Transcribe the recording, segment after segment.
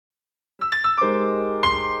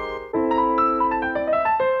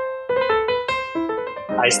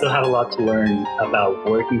I still have a lot to learn about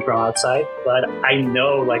working from outside, but I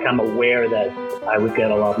know, like, I'm aware that I would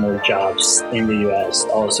get a lot more jobs in the US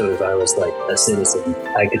also if I was like a citizen.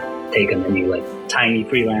 I could take on any like tiny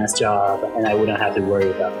freelance job and I wouldn't have to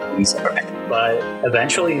worry about the visa. But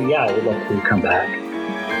eventually, yeah, I would love to come back.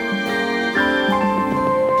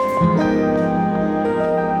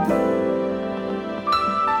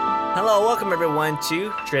 Hello, welcome everyone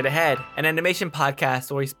to Straight Ahead, an animation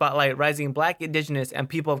podcast where we spotlight rising Black, Indigenous, and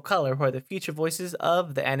people of color who are the future voices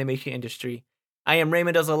of the animation industry. I am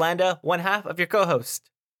Raymond Ozolanda, one half of your co-host.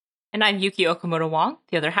 And I'm Yuki Okamoto Wong,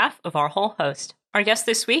 the other half of our whole host. Our guest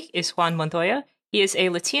this week is Juan Montoya. He is a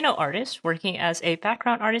Latino artist working as a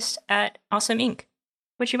background artist at Awesome Inc.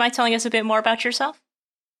 Would you mind telling us a bit more about yourself?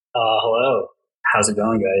 Hello. How's it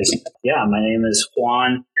going, guys? Yeah, my name is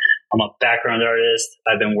Juan. I'm a background artist.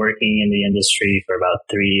 I've been working in the industry for about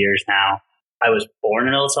 3 years now. I was born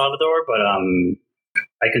in El Salvador, but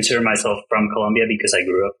I consider myself from Colombia because I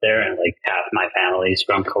grew up there and like half my family's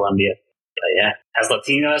from Colombia. But yeah, as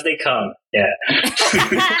Latino as they come. Yeah.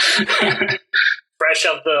 Fresh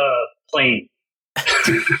off the plane.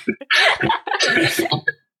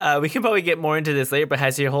 We can probably get more into this later, but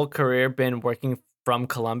has your whole career been working from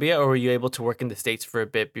Colombia, or were you able to work in the States for a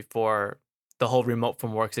bit before the whole remote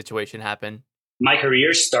from work situation happened? My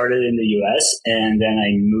career started in the US and then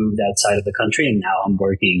I moved outside of the country and now I'm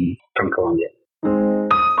working from Colombia.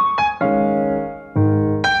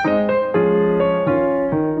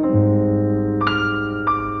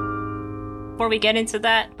 Before we get into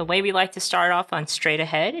that, the way we like to start off on Straight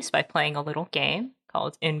Ahead is by playing a little game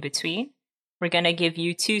called In Between. We're going to give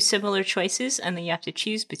you two similar choices and then you have to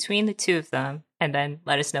choose between the two of them and then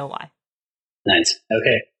let us know why. Nice.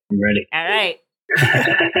 Okay. I'm ready. All right.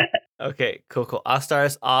 Okay, cool. I'll start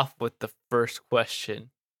us off with the first question.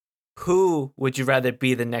 Who would you rather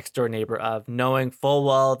be the next door neighbor of, knowing full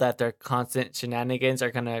well that their constant shenanigans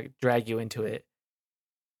are going to drag you into it?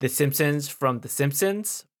 The Simpsons from The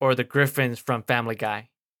Simpsons or the Griffins from Family Guy?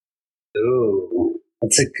 Ooh,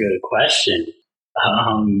 that's a good question.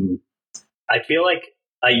 I feel like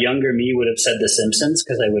a younger me would have said The Simpsons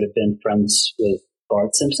because I would have been friends with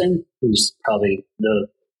Bart Simpson, who's probably the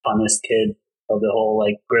funnest kid of the whole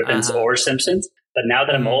like Griffins or Simpsons. But now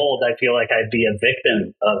that I'm old, I feel like I'd be a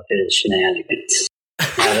victim of his shenanigans.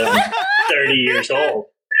 Now that I'm 30 years old.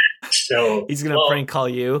 So he's going to prank call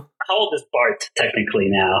you. How old is Bart technically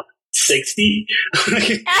now? 60?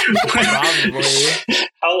 Probably.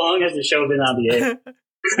 How long has the show been on the air?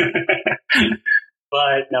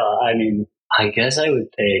 But no, I mean, I guess I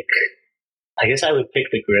would pick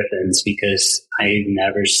the Griffins because I've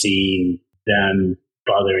never seen them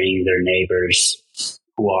bothering their neighbors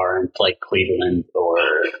who aren't like Cleveland or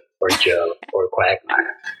Joe or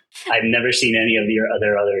Quagmire. I've never seen any of your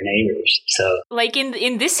other neighbors. So, like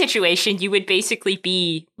in this situation, you would basically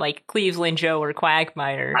be like Cleveland Joe or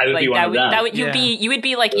Quagmire. I would like be one of them. You would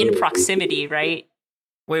be like in proximity, right?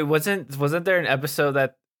 Wait, wasn't there an episode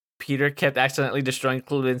that Peter kept accidentally destroying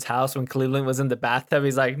Cleveland's house when Cleveland was in the bathtub?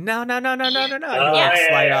 He's like, no.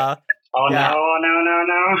 Slide off. Oh, yeah.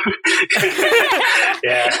 No.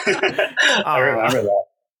 Yeah. I remember that.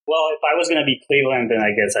 Well, if I was going to be Cleveland, then I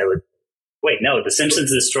guess I would. Wait, no, The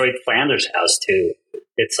Simpsons destroyed Flanders' house, too.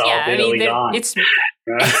 It's all diddly gone.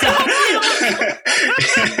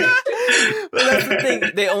 But that's the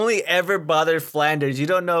thing. They only ever bothered Flanders. You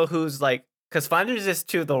don't know who's like, because Flanders is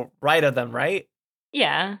to the right of them, right?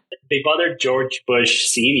 Yeah. They bothered George Bush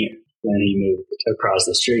Sr. when he moved across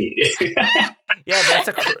the street. Yeah, that's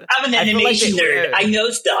I'm an animation nerd. I know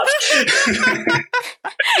stuff.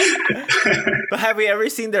 But have we ever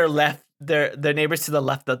seen their neighbors to the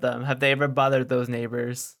left of them? Have they ever bothered those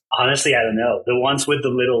neighbors? Honestly, I don't know. The ones with the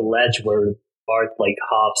little ledge where Bart like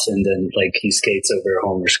hops and then like he skates over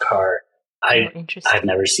Homer's car. I've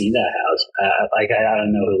never seen that house. I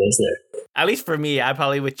don't know who lives there. At least for me, I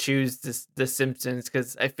probably would choose the Simpsons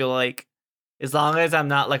because I feel like as long as I'm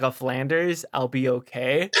not like a Flanders, I'll be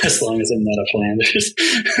okay. As long as I'm not a Flanders.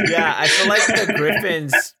 Yeah, I feel like the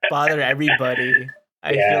Griffins bother everybody.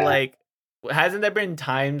 I feel like, hasn't there been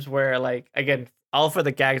times where like, again, all for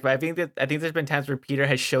the gags, but I think there's been times where Peter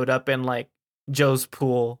has showed up in like Joe's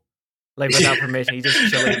pool, like without permission. He's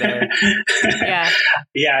just chilling there.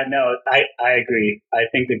 Yeah, no, I agree. I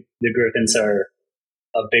think the Griffins are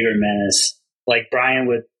a bigger menace. Like Brian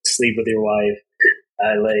would sleep with your wife.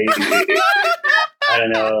 I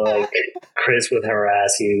don't know, like Chris would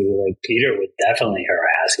harass you. Like Peter would definitely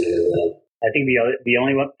harass you. Like, I think the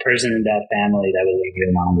only person in that family that would leave you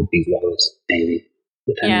alone would be Lois, maybe,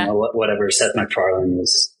 depending on whatever Seth MacFarlane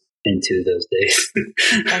was into those days.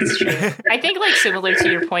 That's true. I think like similar to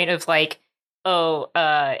your point of like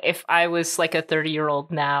if I was like a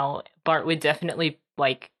 30-year-old now, Bart would definitely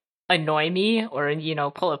like annoy me or,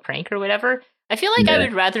 pull a prank or whatever. I feel like I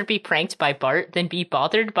would rather be pranked by Bart than be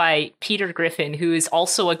bothered by Peter Griffin, who is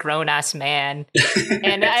also a grown-ass man.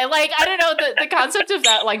 And I don't know, the concept of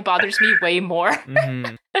that like bothers me way more.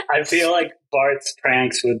 Mm-hmm. I feel like Bart's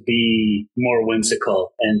pranks would be more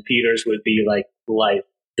whimsical and Peter's would be like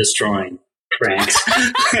life-destroying pranks.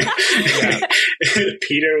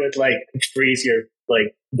 Peter would like freeze your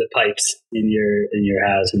like the pipes in your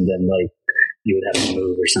house and then like you would have to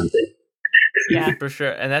move or something. Yeah, for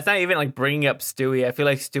sure. And that's not even like bringing up Stewie. I feel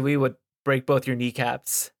like Stewie would break both your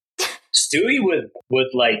kneecaps. Stewie would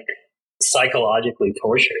like psychologically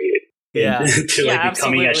torture you. Yeah. To like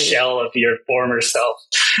becoming a shell of your former self.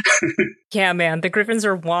 Yeah, man, the Griffins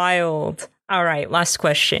are wild. All right, last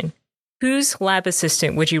question. Whose lab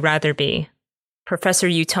assistant would you rather be? Professor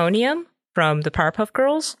Utonium from the Powerpuff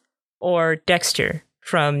Girls or Dexter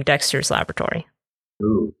from Dexter's Laboratory?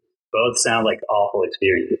 Ooh, both sound like awful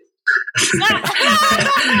experiences.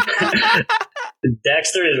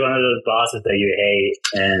 Dexter is one of those bosses that you hate,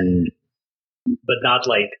 but not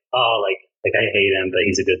like I hate him, but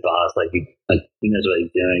he's a good boss. Like he knows what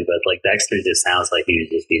he's doing. But like Dexter just sounds like he was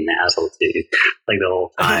just being an asshole to like the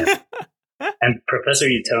whole time. And Professor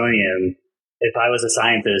Utonium, if I was a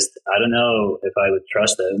scientist, I don't know if I would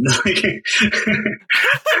trust him. I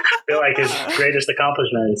feel like his greatest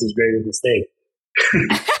accomplishment is his greatest mistake.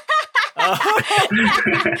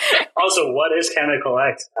 Also, what is Chemical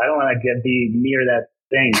X? I don't want to be near that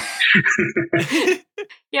thing.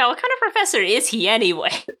 Yeah, what kind of professor is he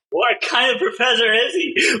anyway? What kind of professor is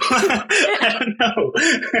he? I don't know.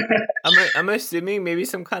 I'm assuming maybe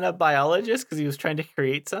some kind of biologist because he was trying to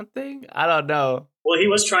create something. I don't know. Well, he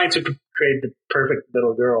was trying to create the perfect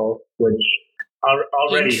little girl, which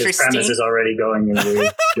already his premise is already going in the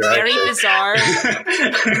direction. Very bizarre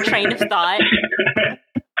train of thought.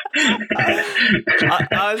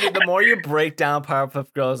 Honestly, the more you break down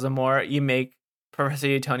Powerpuff Girls, the more you make Professor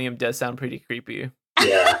Utonium does sound pretty creepy.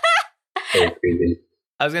 Yeah, very creepy.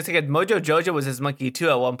 I was gonna say Mojo Jojo was his monkey too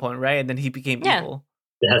at one point, right? And then he became evil.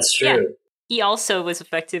 That's true. Yeah. He also was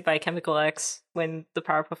affected by Chemical X when the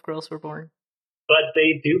Powerpuff Girls were born. But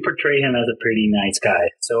they do portray him as a pretty nice guy.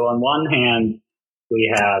 So on one hand,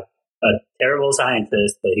 we have a terrible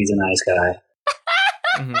scientist, but he's a nice guy.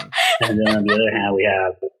 Mm-hmm. And then on the other hand, we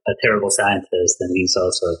have a terrible scientist, and he's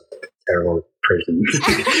also a terrible person.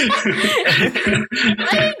 I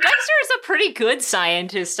mean, Dexter is a pretty good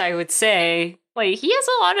scientist, I would say. Like, he has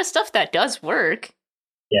a lot of stuff that does work.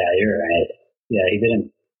 Yeah, you're right. Yeah, he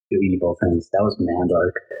didn't do evil things. That was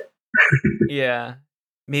Mandark. Yeah.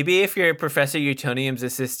 Maybe if you're Professor Utonium's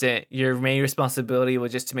assistant, your main responsibility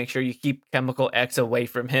was just to make sure you keep Chemical X away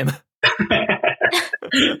from him.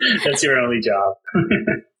 That's your only job.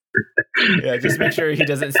 Yeah, just make sure he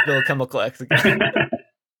doesn't spill Chemical X again.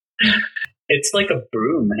 It's like a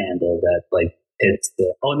broom handle that like it's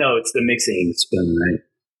the mixing spoon, right?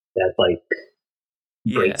 That like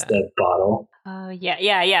breaks the bottle.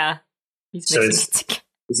 Yeah. He's so mixing it together.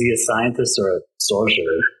 Is he a scientist or a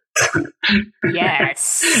sorcerer?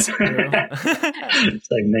 Yes. It's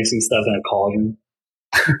like mixing stuff in a cauldron.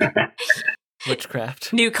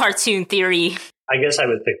 Witchcraft. New cartoon theory. I guess I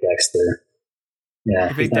would pick Dexter.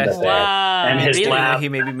 Yeah, he's not that bad. Wow, and his really? lab, He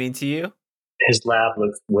may be mean to you. His lab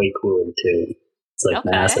looks way cooler too. It's like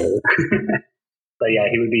massive. But yeah,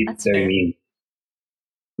 he would be very mean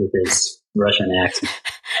with his Russian accent.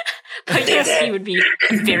 But yes, he would be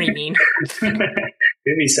very mean.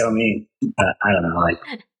 He'd be so mean. I don't know.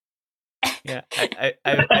 Yeah,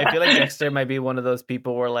 I feel like Dexter might be one of those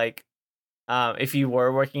people where like, if you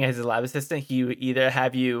were working as a lab assistant, he would either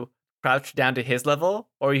have you crouch down to his level,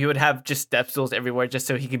 or you would have just step stools everywhere just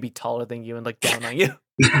so he can be taller than you and look down on you.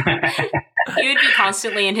 He would be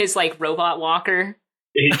constantly in his like robot walker.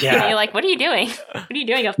 Yeah. And you're like, what are you doing? What are you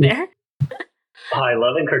doing up there? Oh, I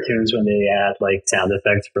love in cartoons when they add like sound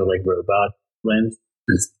effects for like robot limbs.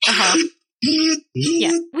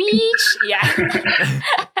 Yeah. Weech. Yeah.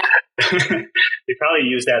 They probably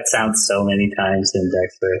use that sound so many times in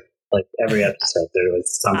Dexter. Like every episode, there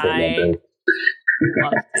was something that broke.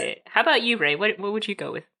 Loved it. How about you, Ray? What would you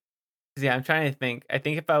go with? Yeah, I'm trying to think. I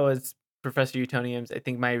think if I was Professor Utonium's, I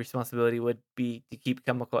think my responsibility would be to keep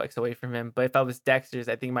Chemical X away from him. But if I was Dexter's,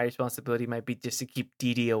 I think my responsibility might be just to keep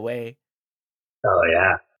Dee Dee away. Oh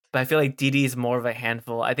yeah. But I feel like Dee Dee is more of a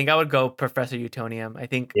handful. I think I would go Professor Utonium. I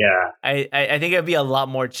think. Yeah. I think it'd be a lot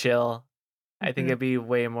more chill. Mm-hmm. I think it'd be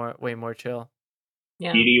way more chill.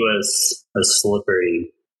 Yeah. Dee Dee was a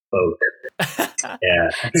slippery folk.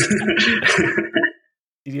 Yeah.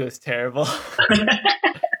 Dee Dee was terrible.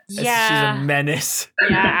 Yeah. She's a menace.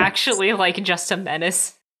 Yeah, actually, like, just a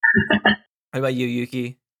menace. What about you,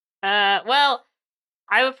 Yuki? Well,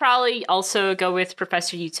 I would probably also go with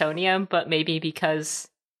Professor Utonium, but maybe because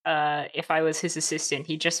if I was his assistant,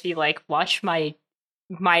 he'd just be like, watch my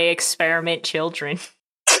experiment children.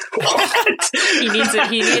 What? He needs a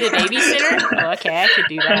babysitter? Oh, okay, I could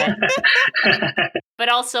do that. But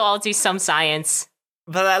also I'll do some science.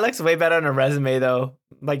 But that looks way better on a resume, though.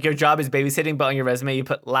 Like, your job is babysitting, but on your resume, you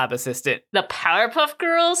put lab assistant. The Powerpuff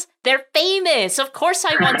Girls? They're famous! Of course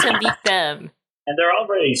I want to meet them! And they're all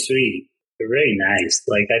really sweet. They're really nice.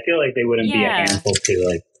 Like, I feel like they wouldn't be a handful to,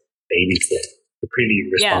 like, babysit. They're pretty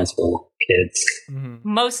responsible kids.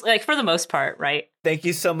 Mm-hmm. For the most part, right? Thank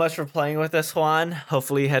you so much for playing with us, Juan.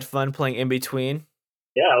 Hopefully you had fun playing In Between.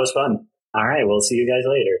 Yeah, it was fun. All right, we'll see you guys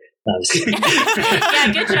later. No, I'm just kidding.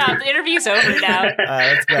 Yeah, good job. The interview's over now. All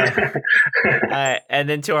right, let's go. All right, and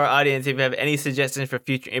then to our audience, if you have any suggestions for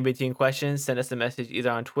future In Between questions, send us a message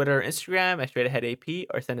either on Twitter or Instagram at StraightAheadAP,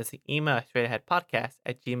 or send us an email at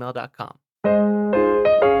straightaheadpodcast@gmail.com.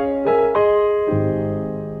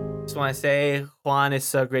 Just want to say, Juan, it's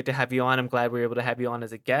so great to have you on. I'm glad we were able to have you on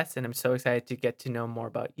as a guest, and I'm so excited to get to know more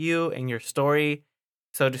about you and your story.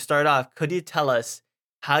 So to start off, could you tell us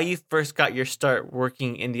how you first got your start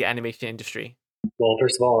working in the animation industry? Well,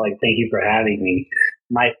 first of all, like, thank you for having me.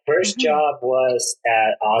 My first job was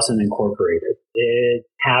at Awesome Incorporated. It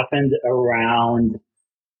happened around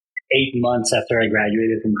 8 months after I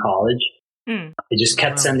graduated from college. I just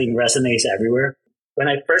kept sending resumes everywhere. When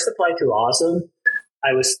I first applied to Awesome,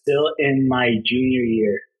 I was still in my junior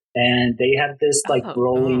year, and they have this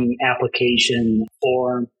rolling application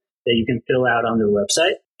form that you can fill out on their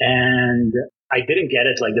website. And I didn't get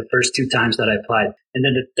it like the first 2 times that I applied. And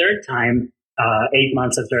then the third time, 8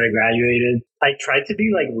 months after I graduated, I tried to be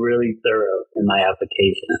like really thorough in my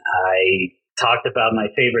application. I talked about my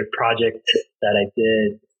favorite project that I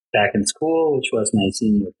did back in school, which was my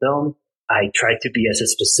senior film. I tried to be as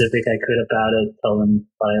specific I could about it, tell them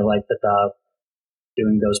what I liked about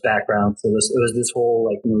doing those backgrounds. It was this whole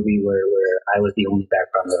like movie where I was the only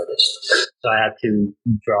background artist. So I had to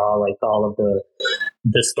draw like all of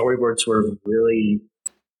the storyboards were really,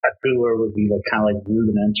 I feel it would be like kind of like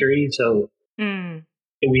rudimentary. So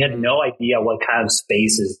we had no idea what kind of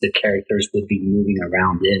spaces the characters would be moving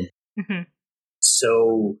around in.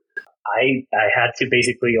 So I had to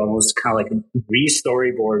basically almost kind of like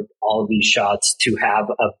re-storyboard all of these shots to have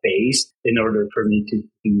a base in order for me to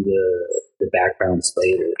do the backgrounds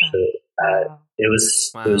later. So it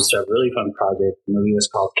was a really fun project. The movie was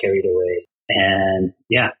called Carried Away. And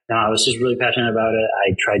I was just really passionate about it.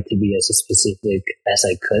 I tried to be as specific as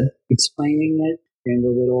I could explaining it in the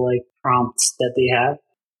little like prompts that they have.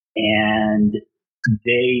 And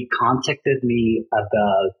they contacted me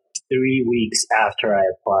about 3 weeks after I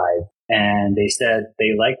applied, and they said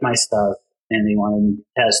they liked my stuff and they wanted me to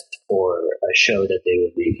test for a show that they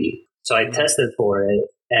were making. So I tested for it,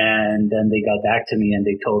 and then they got back to me and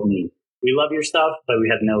they told me, "We love your stuff, but we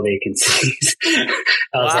have no vacancies."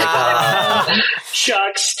 I was like, oh,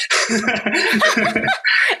 shucks.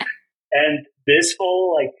 And this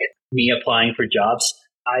whole like me applying for jobs,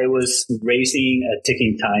 I was raising a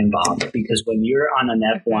ticking time bomb, because when you're on an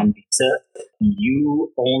F1 visa,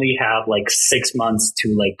 you only have like 6 months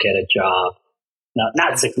to like get a job. No,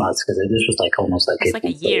 not 6 months, because this was like almost like it's like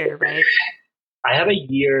a year, right? I have a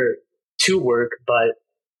year to work, but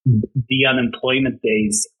the unemployment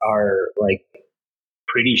days are like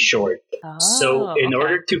pretty short. So in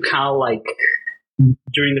order to kind of like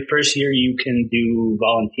during the first year, you can do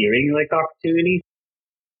volunteering like opportunities.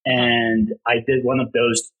 And I did one of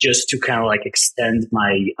those just to kind of like extend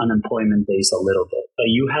my unemployment days a little bit. But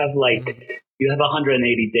you have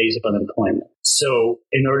 180 days of unemployment. So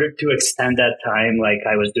in order to extend that time, like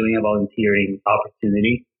I was doing a volunteering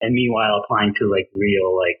opportunity, and meanwhile applying to like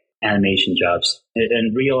real like animation jobs.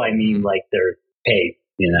 And real, I mean like they're paid,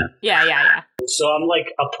 you know? Yeah. So I'm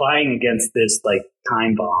like applying against this like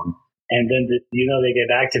time bomb. And then, they get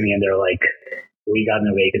back to me and they're like, "We got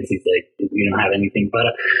no vacancies, like, we don't have anything."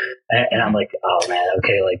 But, and I'm like, oh man,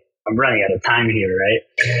 okay, like, I'm running out of time here,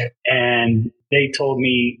 right? And they told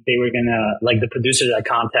me they were gonna, like, the producer that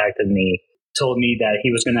contacted me told me that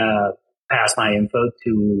he was gonna pass my info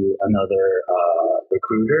to another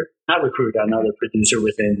another producer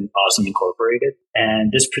within Awesome Incorporated.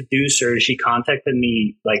 And this producer, she contacted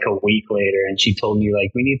me like a week later, and she told me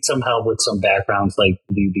like, "We need some help with some backgrounds, like,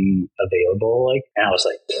 would you be available?" Like, and I was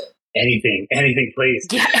like, anything, please.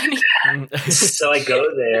 So I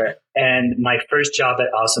go there, and my first job at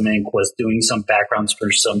Awesome Inc. was doing some backgrounds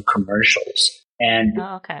for some commercials. And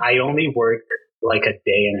I only worked like a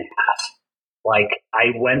day and a half. Like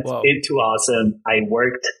I went Whoa. into Awesome. I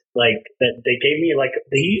worked like they gave me like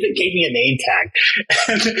they even gave me a name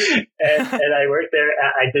tag, and I worked there.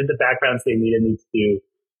 I did the backgrounds they needed me to do,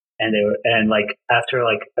 and they were like after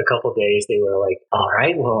like a couple of days they were like, "All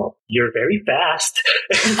right, well you're very fast.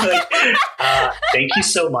 Like, thank you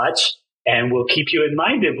so much, and we'll keep you in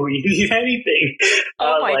mind if we need anything."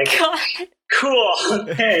 Oh my like, god. Cool,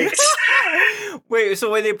 thanks. Wait,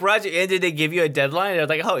 so when they brought you in, did they give you a deadline? They're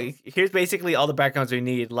like, oh, here's basically all the backgrounds we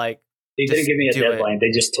need. Like, They didn't just give me a do it. deadline. They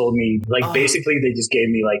just told me, like, Oh. basically, they just gave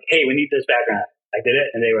me, like, hey, we need this background. I did it,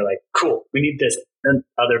 and they were like, cool, we need this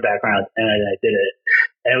other background, and I did it.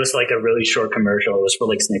 And it was like a really short commercial. It was for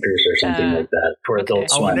like Snickers or something like that for okay. Adult I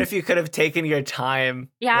Swim. wonder if you could have taken your time.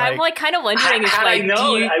 Yeah, I'm like kind of wondering if Had like I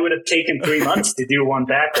known, do you... I would have taken 3 months to do one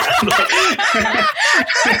background.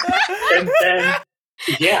 And then,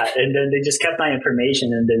 yeah, and then they just kept my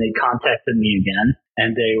information, and then they contacted me again,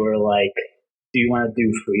 and they were like, do you want to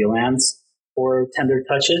do freelance for Tender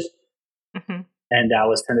Touches? Mhm. And that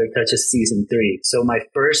was Tender Touches season 3. So my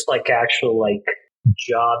first like actual like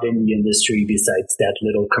job in the industry besides that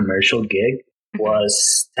little commercial gig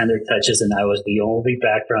was Tender Touches, and I was the only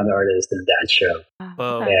background artist in that show.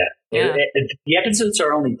 Whoa. Okay. Yeah. Yeah. The episodes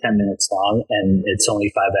are only 10 minutes long, and it's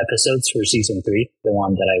only 5 episodes for season 3, the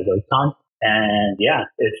one that I worked on. And yeah,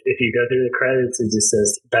 if you go through the credits, it just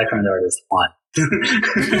says background artist 1.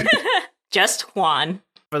 Just Juan.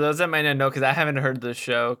 For those that might not know, because I haven't heard of the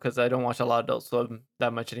show, because I don't watch a lot of Adult Swim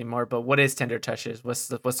that much anymore. But what is Tender Touches? What's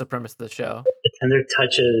the premise of the show? Tender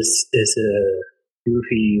Touches is a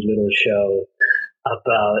goofy little show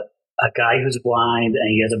about a guy who's blind and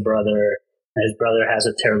he has a brother, and his brother has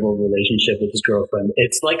a terrible relationship with his girlfriend.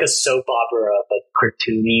 It's like a soap opera, but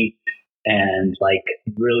cartoony and like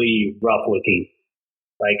really rough looking.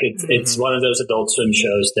 Like it's one of those Adult Swim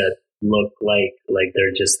shows that look like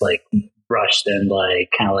they're just like brushed and like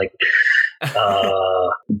kind of like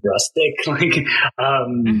rustic. Like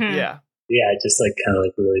Mhm. Yeah. just like kind of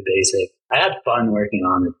like really basic. I had fun working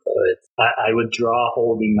on it though. I would draw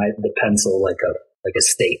holding the pencil like a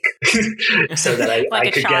stake, so that I Like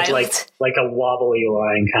a could child. get like a wobbly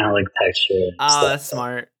line kind of like texture. And Oh, stuff. that's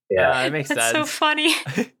smart. Yeah. That makes That's so sense. funny.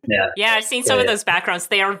 Yeah. Yeah, I've seen some of Yeah. those backgrounds.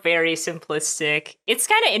 They are very simplistic. It's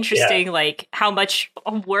kind of interesting, like how much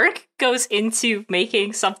work goes into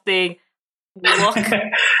making something look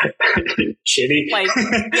Shitty. like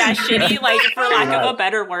shitty, like for lack of a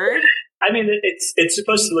better word. I mean, it's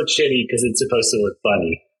supposed to look shitty because it's supposed to look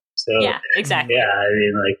funny. So Yeah, exactly. yeah, I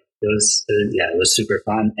mean, like it was super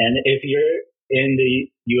fun. And if you're in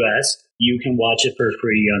the U.S., you can watch it for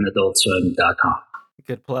free on AdultSwim.com.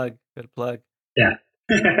 Good plug. Good plug. Yeah.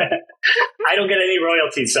 I don't get any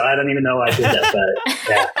royalties, so I don't even know why I did that. But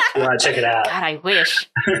yeah, you want to check it out. God, I wish.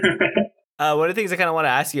 One of the things I kind of want to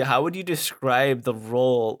ask you, how would you describe the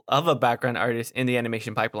role of a background artist in the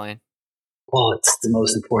animation pipeline? Well, it's the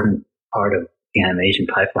most important part of the animation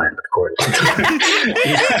pipeline, of course.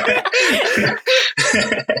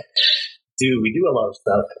 Dude, we do a lot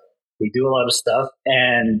of stuff.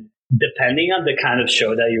 And depending on the kind of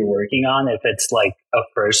show that you're working on, if it's like a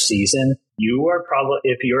first season, you are probably,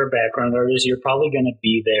 if you're a background artist, you're probably going to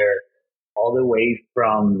be there all the way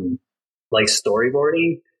from like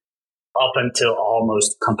storyboarding up until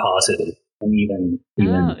almost compositing, and even a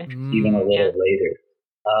little Yeah. later.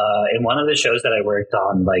 In one of the shows that I worked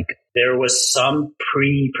on, like there was some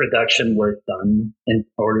pre-production work done in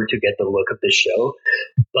order to get the look of the show,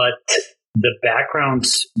 but the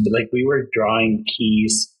backgrounds, like we were drawing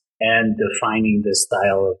keys and defining the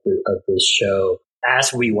style of the show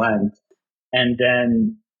as we went. And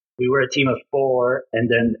then we were a team of 4, and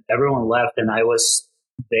then everyone left, and I was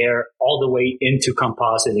there all the way into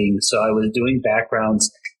compositing. So I was doing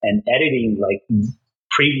backgrounds and editing like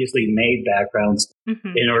previously made backgrounds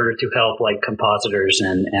Mhm. in order to help like compositors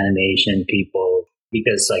and animation people,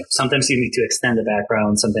 because like sometimes you need to extend the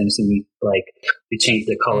background, sometimes you need like to change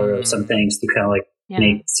the color of some things to kind of like Yeah.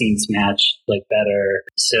 make scenes match like better.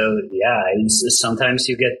 So yeah, sometimes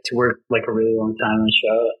you get to work like a really long time on a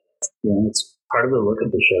show. You know, it's part of the look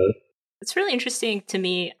of the show. It's really interesting to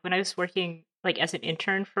me when I was working like as an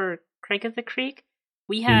intern for Craig of the Creek.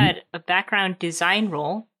 We had a background design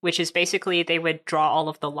role, which is basically they would draw all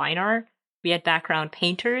of the line art. We had background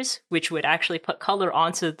painters, which would actually put color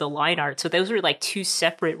onto the line art. So those were like 2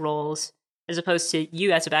 separate roles, as opposed to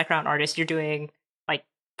you as a background artist, you're doing like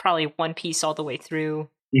probably one piece all the way through.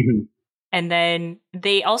 Mm-hmm. And then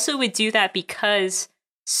they also would do that because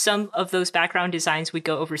some of those background designs would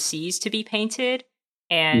go overseas to be painted.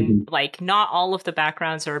 And like not all of the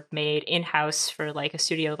backgrounds are made in-house for like a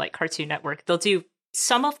studio like Cartoon Network. They'll do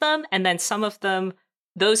some of them, and then some of them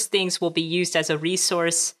those things will be used as a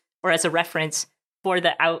resource or as a reference for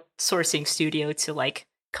the outsourcing studio to like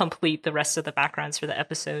complete the rest of the backgrounds for the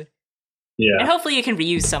episode. Yeah, And hopefully you can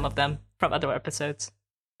reuse some of them from other episodes.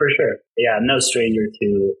 for sure. Yeah, I'm no stranger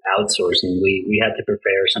to outsourcing. We had to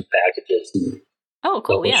prepare some packages and Oh,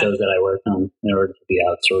 cool. local Yeah. shows that I worked on in order to be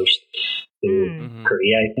outsourced to Mhm.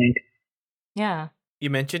 Korea, I think. Yeah. You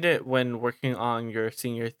mentioned it when working on your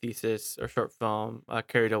senior thesis or short film,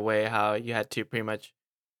 Carried Away, how you had to pretty much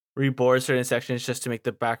reboard certain sections just to make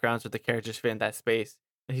the backgrounds with the characters fit in that space.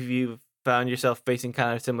 Have you found yourself facing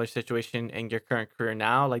kind of a similar situation in your current career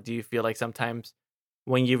now? Like, do you feel like sometimes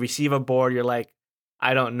when you receive a board, you're like,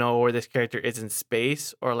 I don't know where this character is in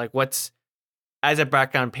space? Or like, what's, as a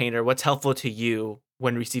background painter, what's helpful to you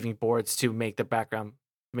when receiving boards to make the backgrounds?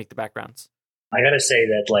 I gotta say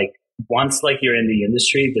that like once like you're in the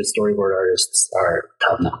industry, the storyboard artists are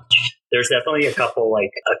top notch. There's definitely a couple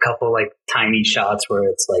like tiny shots where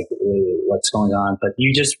it's like, "Ooh, what's going on?" But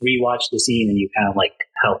you just rewatch the scene and you kind of like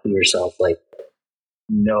help yourself like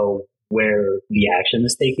know where the action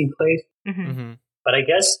is taking place. Hmm. Mm-hmm. But I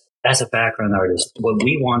guess as a background artist, what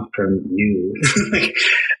we want from you,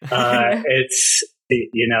 it's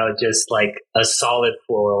just like a solid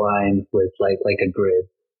floor line with like a grid.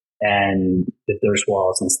 And if there's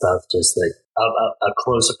walls and stuff, just like a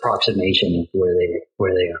close approximation of where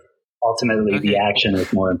they are. Ultimately, Okay, the action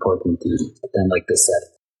is more important than like the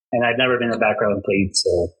set. And I've never been a background lead,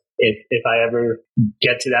 so if I ever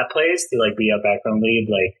get to that place to like be a background lead,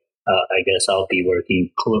 like I guess I'll be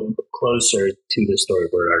working closer to the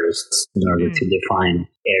storyboard artists in order to define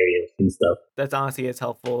areas and stuff. That's honestly it's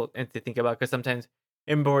helpful and to think about because sometimes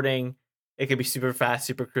inboarding it can be super fast,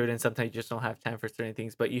 super crude, and sometimes you just don't have time for certain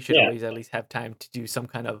things. But you should Yeah. always at least have time to do some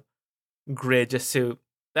kind of grid just to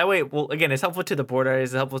that way. Well, again, it's helpful to the board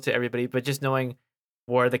artists, it's helpful to everybody, but just knowing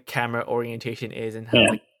where the camera orientation is and how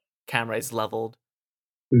Yeah. the camera is leveled.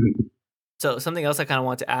 Mhm. So something else I kind of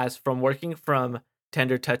want to ask from working from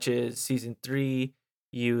Tender Touches season 3,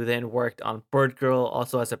 you then worked on Bird Girl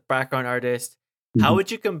also as a background artist. How Mhm.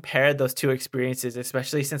 would you compare those two experiences,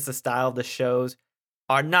 especially since the style of the shows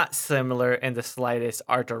are not similar in the slightest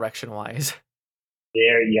art direction wise?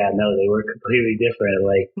 They were completely different.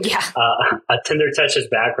 Like Yeah. a Tender Touches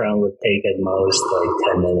background would take at most like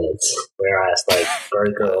 10 minutes, whereas like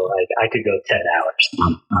Bird Girl, like I could go 10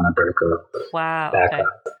 hours on a Bird Girl Wow. Okay. background.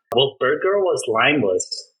 Well, Bird Girl was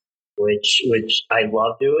lineless, which I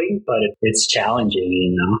love doing, but it's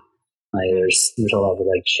challenging, Like there's a lot of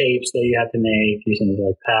like shapes that you have to make using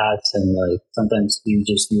like paths, and like sometimes you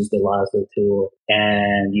just use the lasso tool,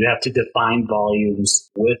 and you have to define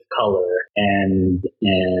volumes with color and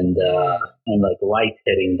like light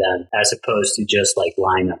hitting them, as opposed to just like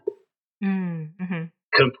line up. Mm-hmm.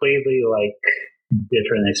 Completely like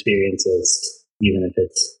different experiences, even if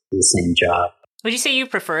it's the same job. Would you say you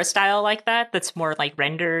prefer a style like that that's more like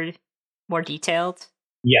rendered, more detailed?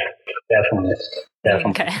 Yeah, definitely.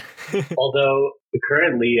 Okay. Although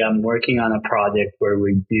currently I'm working on a project where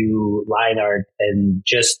we do line art, and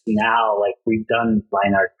just now, like we've done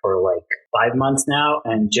line art for like 5 months now,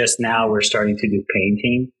 and just now we're starting to do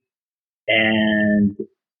painting. And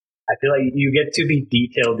I feel like you get to be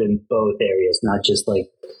detailed in both areas, not just like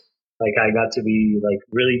I got to be like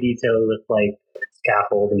really detailed with like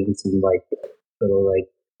scaffoldings and like little like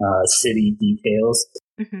city details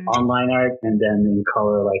on line art, and then in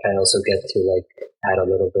color, like I also get to like add a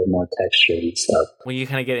little bit more texture and stuff. When you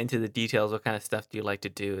kind of get into the details, what kind of stuff do you like to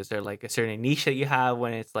do? Is there like a certain niche that you have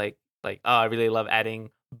when it's like oh, I really love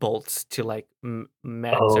adding bolts to like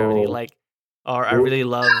mechs, or really like, or I really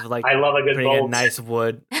love like I love a good putting bolt. a nice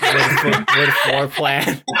wood floor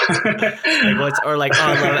plan. Like what's, or like, oh,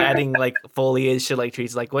 I love adding like foliage to like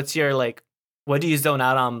trees. Like what's your like, what do you zone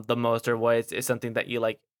out on the most, or what is something that you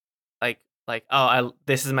like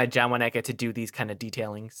this is my jam when I get to do these kind of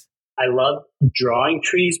detailings? I love drawing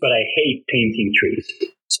trees, but I hate painting trees,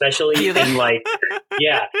 especially in like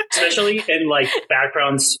especially in like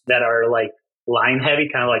backgrounds that are like line heavy,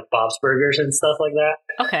 kind of like Bob's Burgers and stuff like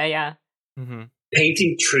that. Okay, yeah. Mm-hmm.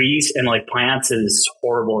 Painting trees and like plants is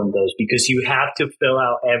horrible in those, because you have to fill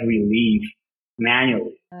out every leaf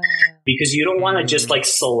manually, because you don't want to just like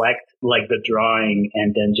select like the drawing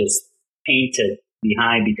and then just paint it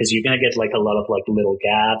behind, because you're going to get like a lot of like little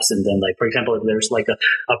gaps. And then like, for example, if there's like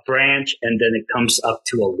a branch and then it comes up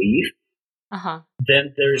to a leaf,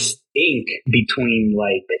 then there's ink between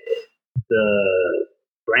like the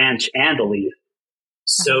branch and the leaf.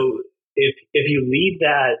 So if you leave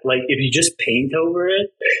that, like if you just paint over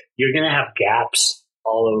it, you're going to have gaps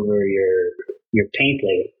all over your paint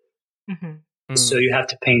layer. So you have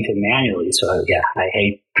to paint it manually. So yeah, I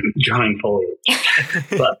hate drawing foliage.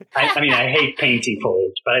 But I hate painting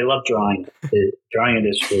foliage, but I love drawing it. Drawing it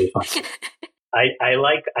is really fun. I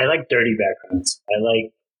like dirty backgrounds. I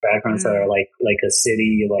like backgrounds that are like a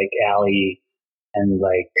city, like alley, and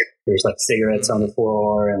like there's like cigarettes on the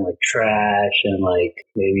floor and like trash and like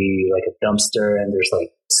maybe like a dumpster and there's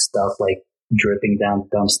like stuff like dripping down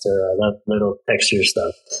the dumpster. I love little texture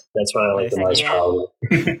stuff. That's what I like the most,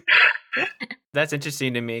 probably. That's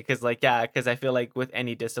interesting to me because I feel like with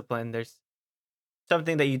any discipline, there's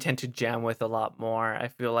something that you tend to jam with a lot more. I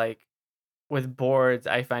feel like with boards,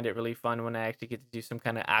 I find it really fun when I actually get to do some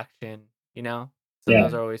kind of action, you know? So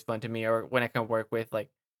those are always fun to me, or when I can work with like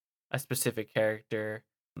a specific character.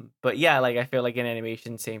 But yeah, like I feel like in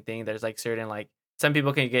animation, same thing. There's like certain like some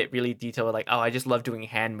people can get really detailed with like, oh, I just love doing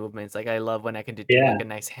hand movements. Like I love when I can do like a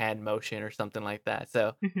nice hand motion or something like that.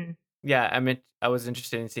 So yeah, I was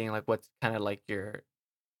interested in seeing like what's kind of like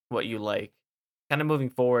what you like. Kind of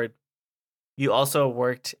moving forward, you also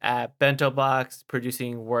worked at Bento Box,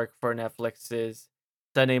 producing work for Netflix's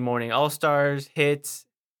Sunday Morning All Stars hits,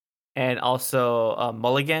 and also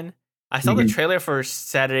Mulligan. I saw the trailer for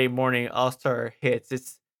Saturday Morning All Star hits.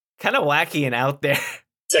 It's kind of wacky and out there.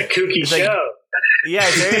 It's a kooky show. Yeah,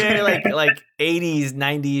 it's very like 80s,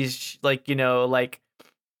 90s, like, you know, like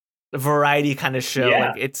variety kind of show.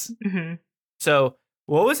 Yeah. Like it's So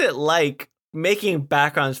what was it like making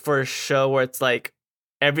backgrounds for a show where it's like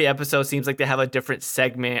every episode seems like they have a different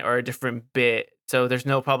segment or a different bit, so there's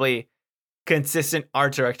no probably consistent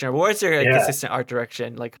art direction? Or was there a consistent art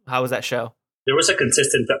direction? Like, how was that show? There was a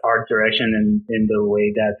consistent art direction in the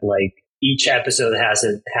way that like each episode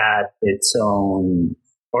had its own,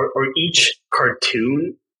 or each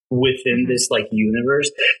cartoon within this like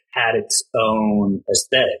universe had its own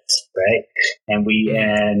aesthetics, right? And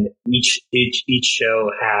and each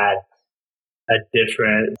show had a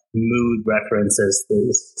different mood references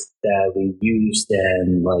that we used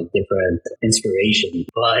and like different inspiration.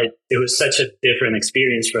 But it was such a different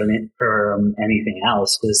experience from anything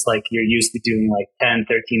else, because like you're used to doing like 10,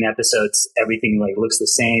 13 episodes, everything like looks the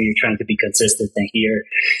same. You're trying to be consistent, and here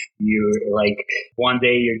you're like one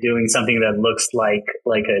day you're doing something that looks like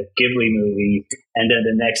a Ghibli movie, and then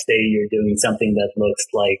the next day you're doing something that looks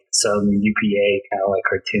like some UPA kind of like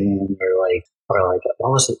cartoon, or like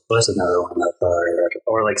what was another one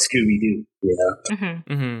or like Scooby-Doo, you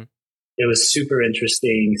know? It was super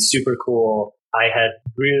interesting, super cool. I had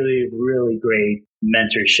really, really great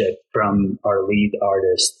mentorship from our lead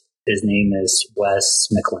artist. His name is Wes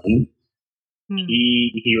McLean.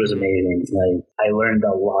 He was amazing. Like I learned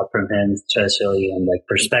a lot from him, especially in like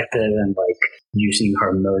perspective and like using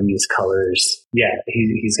harmonious colors. Yeah,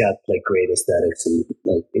 he's got like great aesthetics, and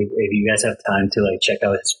like if you guys have time to like check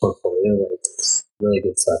out his portfolio, like it's really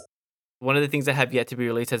good stuff. One of the things that have yet to be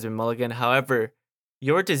released has been Mulligan. However,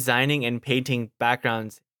 you're designing and painting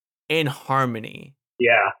backgrounds in Harmony.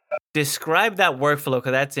 Yeah. Describe that workflow,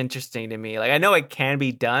 because that's interesting to me. Like I know it can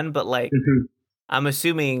be done, but like I'm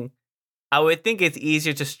assuming. I would think it's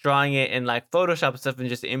easier just drawing it in like Photoshop and stuff and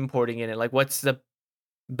just importing it. Like, what's the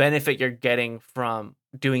benefit you're getting from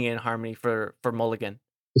doing it in Harmony for Mulligan?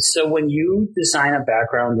 So when you design a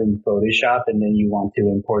background in Photoshop and then you want to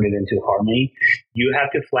import it into Harmony, you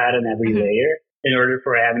have to flatten every layer in order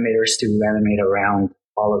for animators to animate around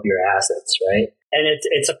all of your assets, right? And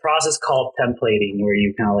it's a process called templating, where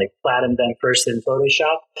you kind of like flatten them first in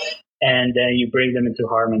Photoshop, and then you bring them into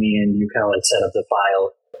Harmony and you kind of like set up the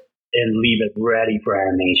file and leave it ready for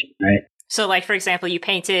animation, right? So, like, for example, you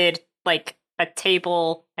painted, like, a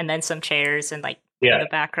table and then some chairs and, like, in the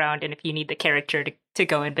background, and if you need the character to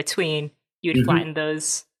go in between, you would flatten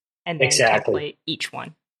those and then template each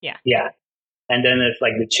one. Yeah. Yeah. And then if,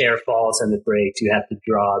 like, the chair falls and it breaks, you have to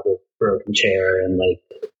draw the broken chair, and, like,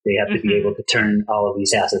 they have to be able to turn all of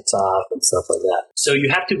these assets off and stuff like that. So you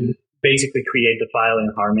have to basically create the file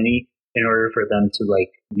in Harmony in order for them to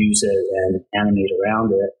like use it and animate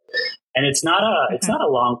around it. And it's not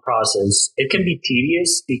a long process. It can be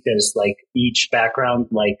tedious because like each background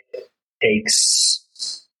like takes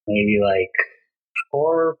maybe like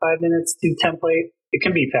 4 or 5 minutes to template. It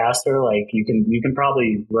can be faster. Like you can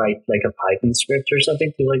probably write like a Python script or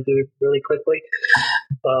something to like do it really quickly.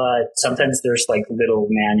 But sometimes there's like little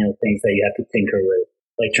manual things that you have to tinker with,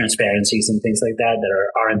 like transparencies and things like that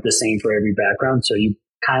aren't the same for every background. So you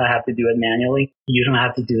kind of have to do it manually. You don't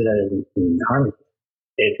have to do that in Harmony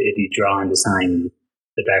if you draw and design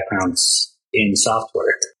the backgrounds in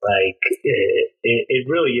software. Like it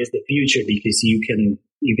really is the future, because you can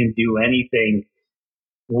do anything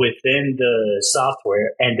within the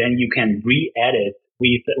software, and then you can re-edit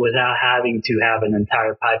without having to have an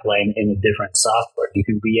entire pipeline in a different software. You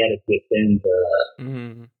can re-edit within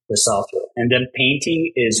the software. And then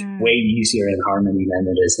painting is way easier in Harmony than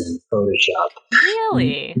it is in Photoshop.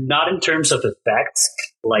 Really? Not in terms of effects,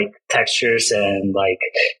 like textures and like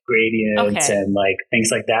gradients and like things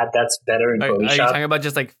like that. That's better in Photoshop. Are you talking about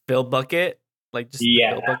just like fill bucket? Like just the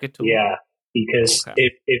fill bucket tool? Yeah. Because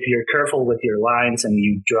if you're careful with your lines and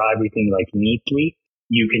you draw everything like neatly,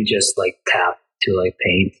 you can just like tap to like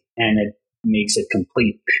paint and it makes it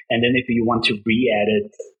complete. And then if you want to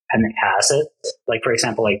re-edit an asset, like for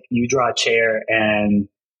example, like you draw a chair and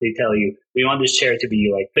they tell you, we want this chair to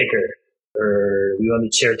be like thicker, or we want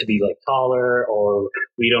the chair to be like taller, or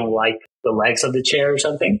we don't like the legs of the chair or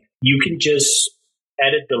something. You can just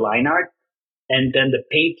edit the line art and then the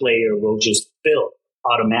paint layer will just fill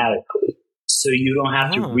automatically. So you don't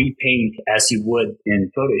have to repaint as you would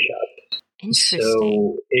in Photoshop. Interesting.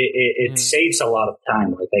 So it saves a lot of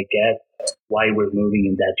time. Like I get why we're moving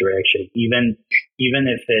in that direction. Even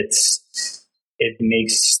if it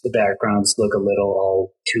makes the backgrounds look a little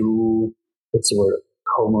all too, what's the word,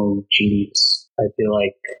 homogeneous. I feel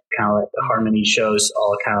like kind of like the Harmony shows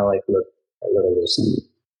all kind of like look a little the same.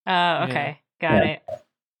 Oh, okay. Got it.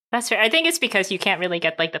 That's fair. I think it's because you can't really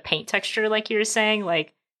get like the paint texture like you were saying.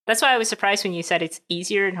 Like that's why I was surprised when you said it's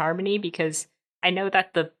easier in Harmony, because I know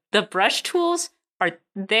that the brush tools are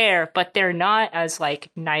there, but they're not as like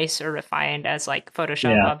nice or refined as like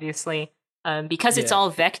Photoshop, obviously. Because it's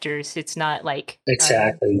all vectors, it's not like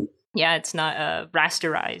exactly. It's not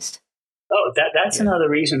rasterized. Oh, that's another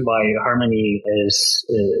reason why Harmony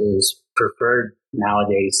is preferred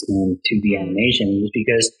nowadays in 2D animation, is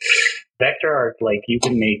because vector art, like you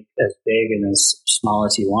can make as big and as small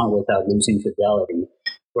as you want without losing fidelity.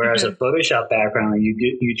 Whereas a Photoshop background,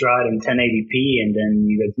 you draw it in 1080p and then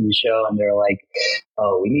you go to the show and they're like,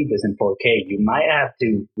 oh, we need this in 4K. You might have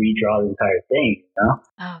to redraw the entire thing, you know?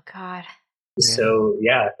 Oh, God. So,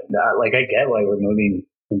 like I get why we're moving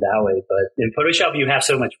in that way. But in Photoshop, you have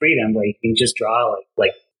so much freedom. Like you can just draw,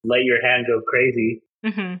 like let your hand go crazy.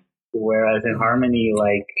 Mm-hmm. Whereas in Harmony,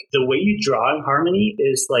 like the way you draw in Harmony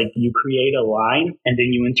is like you create a line and then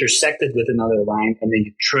you intersect it with another line and then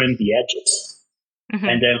you trim the edges. Mm-hmm.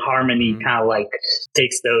 And then Harmony kind of like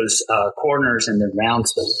takes those corners and then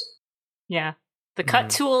rounds them. Yeah. The cut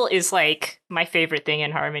tool is like my favorite thing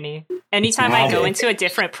in Harmony. Anytime I go into a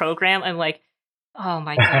different program, I'm like, oh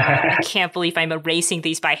my God, I can't believe I'm erasing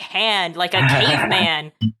these by hand like a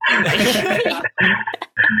caveman.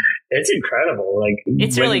 It's incredible. Like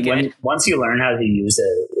it's really good. Once you learn how to use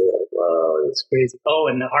it, you're like, whoa, it's crazy. Oh,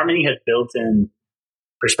 and Harmony has built-in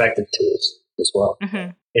perspective tools as well.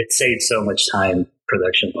 Mm-hmm. It saves so much time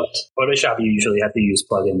production-wise. Photoshop, you usually have to use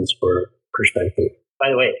plugins for perspective. By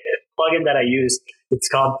the way, plugin that I use, it's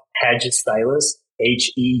called Hedge Stylus,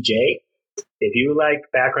 HEJ. If you like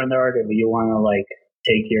background art, if you want to like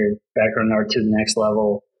take your background art to the next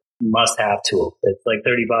level, must-have tool. It's like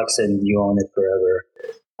 $30 and you own it forever.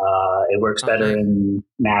 It works better in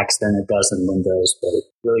Macs than it does in Windows, but it's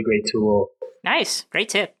a really great tool. Nice. Great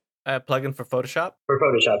tip. A plugin for Photoshop? For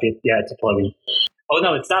Photoshop, it's a plugin. Oh,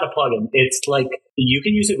 no, it's not a plugin. It's like, you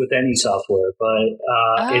can use it with any software,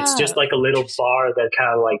 but it's just like a little bar that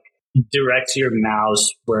kind of like directs your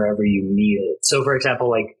mouse wherever you need it. So, for example,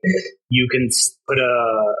 like you can put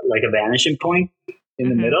a vanishing point in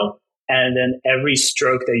the middle, and then every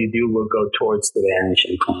stroke that you do will go towards the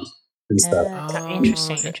vanishing point and stuff.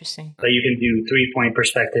 Interesting. So you can do 3-point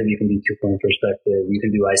perspective, you can do 2-point perspective, you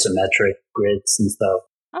can do isometric grids and stuff.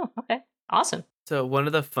 Oh, okay. Awesome. So one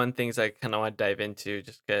of the fun things I kind of want to dive into,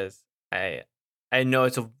 just because I know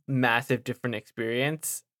it's a massive different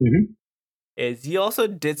experience, is you also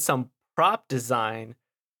did some prop design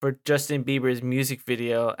for Justin Bieber's music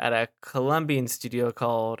video at a Colombian studio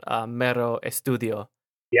called Mero Estudio.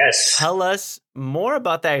 Yes. Tell us more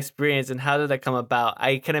about that experience and how did that come about?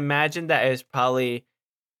 I can imagine that it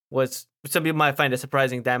was some people might find it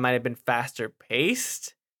surprising that it might have been faster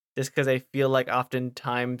paced, just because I feel like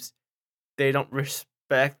oftentimes they don't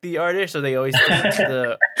respect the artist, so they always think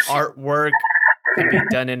the artwork can be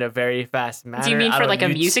done in a very fast manner. Do you mean for like a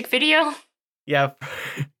music video? Yeah.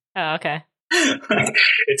 Oh, okay.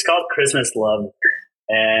 It's called Christmas Love,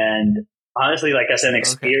 and honestly, like as an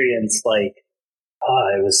experience, like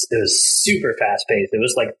it was super fast paced. It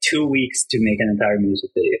was like 2 weeks to make an entire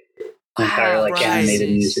music video, animated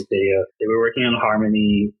music video. They were working on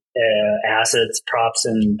Harmony. Assets, props,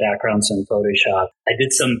 and backgrounds in Photoshop. I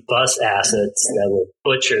did some bus assets that were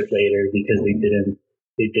butchered later because they didn't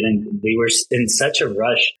they were in such a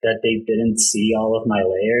rush that they didn't see all of my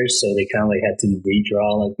layers. So they kind of like had to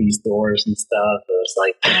redraw like these doors and stuff. It was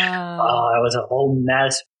like, it was a whole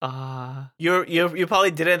mess. You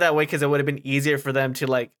probably did it that way because it would have been easier for them to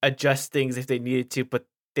like adjust things if they needed to, but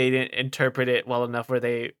they didn't interpret it well enough where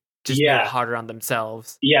they just made it harder on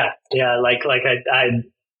themselves. Yeah. Like I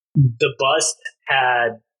the bus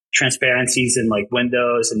had transparencies in like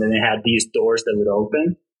windows, and then it had these doors that would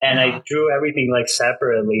open. And I drew everything like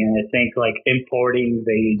separately, and I think like importing,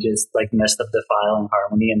 they just like messed up the file in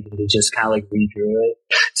Harmony, and they just kind of like redrew it.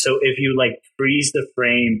 So if you like freeze the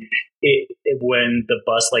frame, when the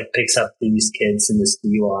bus like picks up these kids in the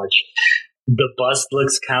ski lodge, the bus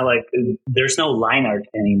looks kind of like there's no line art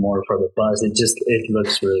anymore for the bus. It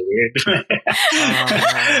looks really weird.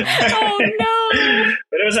 Oh no!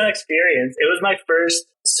 But it was an experience. It was my first.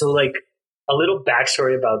 So like a little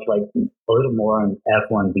backstory about like a little more on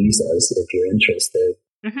F1 visas, if you're interested.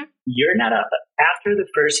 Mm-hmm. You're not after the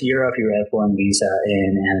first year of your F1 visa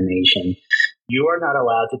in animation, you are not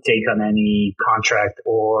allowed to take on any contract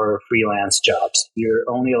or freelance jobs. You're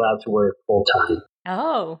only allowed to work full time.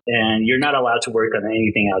 Oh. And you're not allowed to work on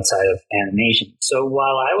anything outside of animation. So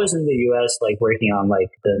while I was in the US, like working on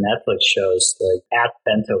like the Netflix shows, like at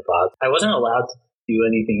Bento Box, I wasn't allowed to do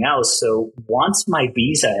anything else. So once my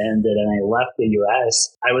visa ended and I left the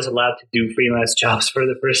US, I was allowed to do freelance jobs for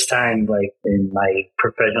the first time, like in my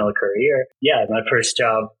professional career. Yeah, my first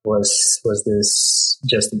job was this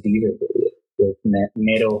Justin Bieber video with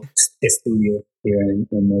Mero Studio here in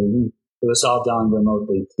Medellin. It was all done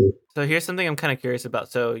remotely too. So here's something I'm kind of curious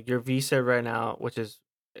about. So your visa right now, which is,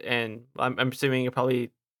 and I'm assuming you're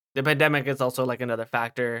probably, the pandemic is also like another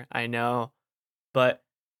factor, I know, but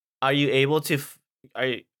are you able to,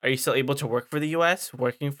 are you still able to work for the US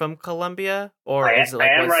working from Colombia? Or I is it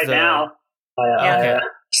like, am right now. I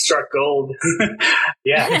struck gold.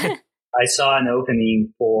 Yeah. I saw an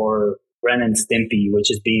opening for Ren and Stimpy,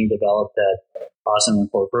 which is being developed at Awesome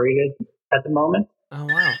Incorporated at the moment. Oh,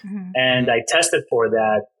 wow. And I tested for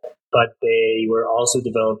that, but they were also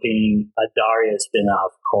developing a Daria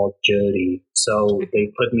spin-off called Jodie. So they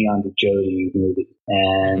put me on the Jodie movie.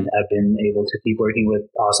 And I've been able to keep working with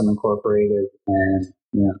Awesome Incorporated, and,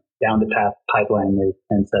 you know, down the pipeline it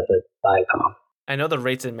ends up at Viacom. I know the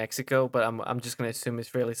rates in Mexico, but I'm just going to assume it's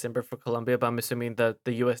fairly similar for Colombia, but I'm assuming the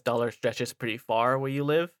US dollar stretches pretty far where you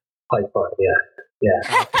live? Quite far,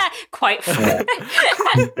 yeah. Quite far.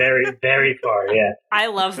 Yeah. Very, very far, yeah. I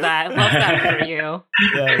love that. I love that for you.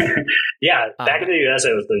 Yeah, back in the US,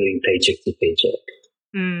 I was living paycheck to paycheck.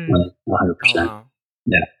 100%. Wow.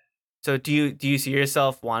 Yeah. So do you see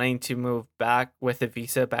yourself wanting to move back with a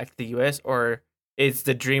visa back to the US, or is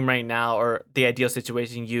the dream right now, or the ideal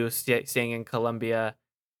situation, you staying in Colombia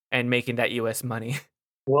and making that US money?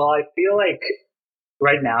 Well, I feel like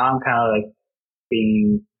right now I'm kind of like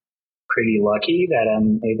being pretty lucky that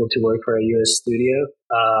I'm able to work for a US studio,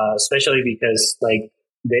 especially because like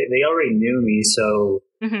they already knew me, so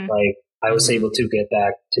like I was able to get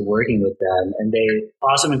back to working with them, and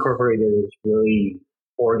Awesome Incorporated is really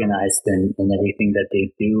organized in everything that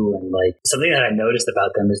they do. And like something that I noticed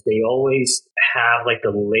about them is they always have like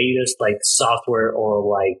the latest like software or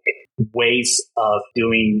like ways of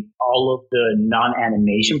doing all of the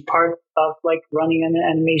non-animation part of like running an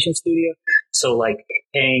animation studio. So like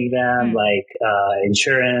paying them like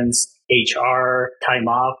insurance, HR, time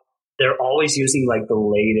off. They're always using like the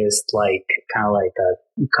latest, like kind of like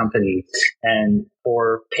a company. And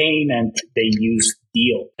for payment, they use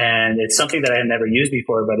Deal. And it's something that I have never used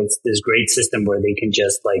before, but it's this great system where they can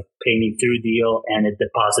just like pay me through Deal, and it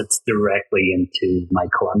deposits directly into my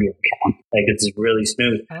Colombia account. Like it's really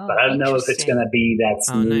smooth. But I don't know if it's going to be that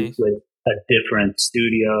smooth with a different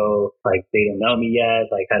studio. Like they don't know me yet.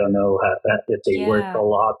 Like I don't know if they work a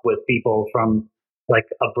lot with people from like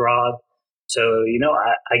abroad. So, you know,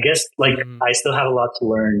 I guess like I still have a lot to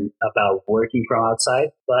learn about working from outside,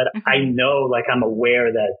 but I know, like I'm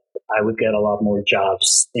aware that I would get a lot more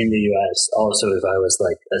jobs in the US also if I was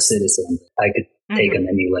like a citizen. I could take on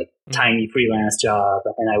any like tiny freelance job,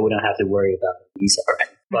 and I wouldn't have to worry about a visa.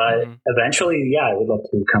 But eventually, yeah, I would love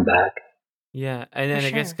to come back. Yeah. And then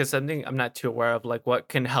I guess because something I'm not too aware of, like what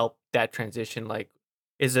can help that transition, like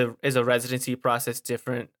is a residency process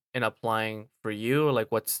different in applying for you?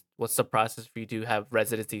 Like what's the process for you to have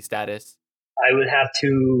residency status? I would have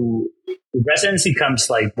to, residency comes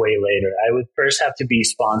like way later. I would first have to be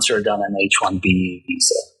sponsored on an H-1B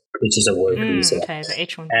visa, which is a work visa. Okay, the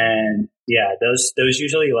H-1B. And yeah, those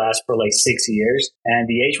usually last for like 6 years. And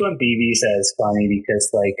the H-1B visa is funny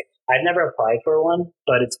because like I've never applied for one,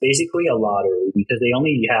 but it's basically a lottery because they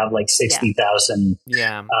only have like 60,000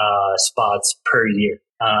 spots per year.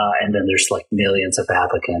 And then there's like millions of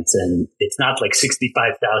applicants, and it's not like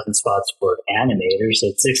 65,000 spots for animators.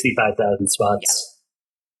 It's 65,000 spots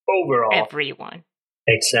overall. Everyone.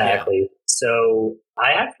 Exactly. Yeah. So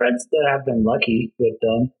I have friends that have been lucky with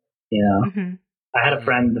them. You know, I had a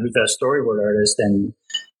friend who's a storyboard artist, and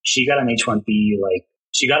she got an H-1B. Like,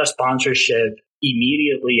 she got a sponsorship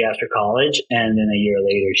immediately after college, and then a year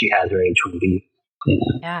later, she has her H-1B. You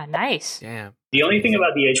know? Yeah, nice. Damn. The only thing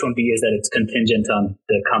about the H-1B is that it's contingent on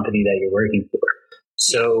the company that you're working for.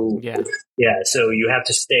 So, so you have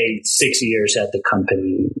to stay 6 years at the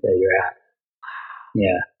company that you're at.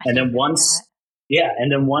 Yeah. And then once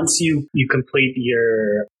you complete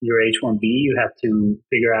your H-1B, you have to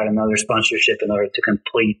figure out another sponsorship in order to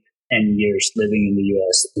complete 10 years living in the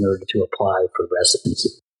U.S. in order to apply for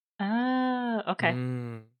residency. Oh, okay.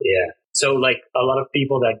 Yeah. So, like, a lot of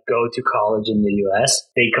people that go to college in the U.S.,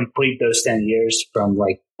 they complete those 10 years from,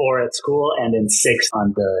 like, 4 at school and then 6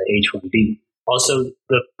 on the H-1B. Also,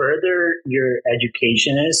 the further your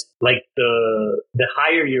education is, like, the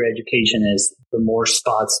higher your education is, the more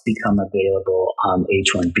spots become available on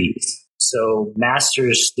H-1Bs. So,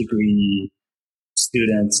 master's degree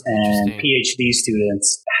students and PhD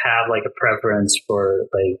students have, like, a preference for,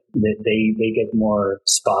 like, they get more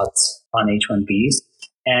spots on H-1Bs.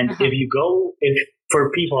 And if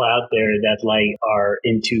for people out there that like are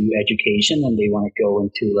into education and they want to go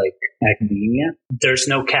into like academia, there's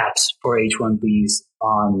no caps for H-1Bs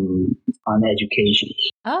on education.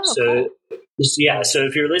 Oh, so cool. Yeah, so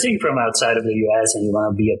if you're listening from outside of the U.S. and you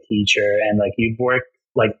want to be a teacher and like you've worked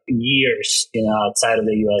like years, you know, outside of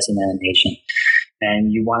the U.S. in animation,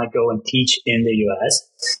 and you want to go and teach in the U.S.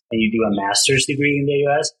 and you do a master's degree in the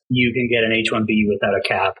U.S., you can get an H-1B without a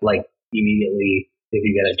cap, like immediately. If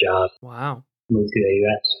you get a job, move to the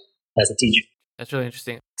U.S. as a teacher. That's really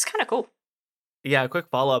interesting. It's kind of cool. Yeah, a quick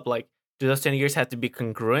follow-up, like, do those 10 years have to be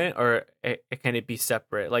congruent, or can it be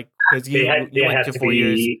separate? Like, because you went to 4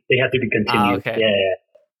 years. They have to be continued. Okay.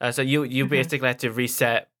 Yeah. So you basically had to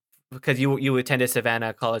reset, because you attended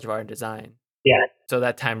Savannah College of Art and Design. Yeah. So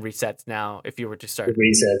that time resets now if you were to start. It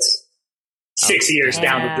resets. 6 years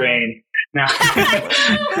down the drain. No.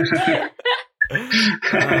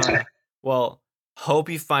 Well, hope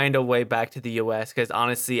you find a way back to the U.S. because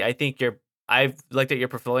honestly, I think I've looked at your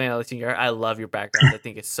portfolio and I love your background. I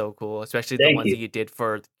think it's so cool, especially the ones that you did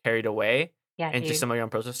for Carried Away and just some of your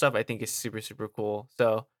own personal stuff. I think it's super, super cool.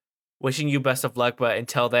 So wishing you best of luck. But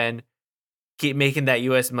until then, keep making that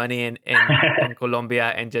U.S. money in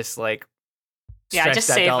Colombia and just like stretch just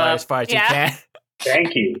that save dollar up. as far as you can.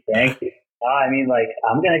 Thank you. I mean, like,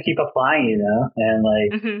 I'm going to keep applying, you know, and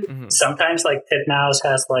like sometimes like Titmouse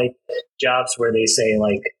has like jobs where they say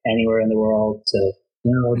like anywhere in the world. So,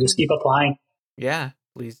 you know, just keep applying. Yeah,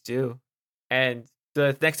 please do. And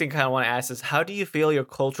the next thing I kind of want to ask is, how do you feel your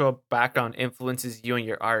cultural background influences you and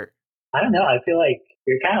your art? I don't know. I feel like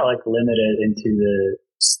you're kind of like limited into the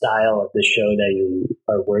style of the show that you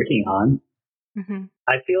are working on.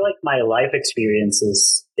 I feel like my life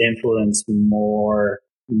experiences influence more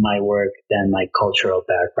my work than my cultural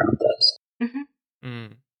background does.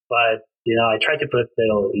 But, you know, I try to put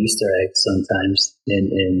little Easter eggs sometimes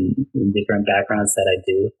in different backgrounds that I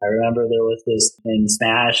do. I remember there was this in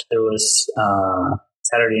Smash, there was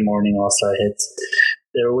Saturday Morning All-Star Hits.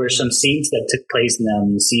 There were some scenes that took place in a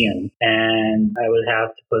museum, and I would have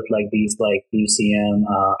to put like these like museum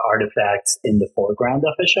artifacts in the foreground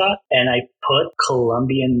of a shot. And I put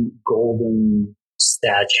Colombian golden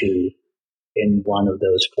statue in one of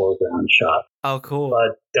those foreground shots. Oh, cool.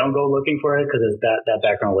 But don't go looking for it because that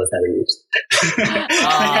background was never used.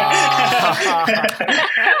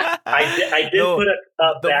 I did put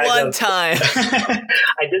a bag one of, time.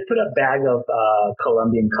 I did put a bag of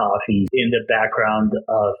Colombian coffee in the background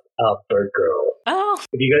of Bird Girl. Oh.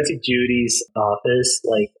 If you go to Judy's office,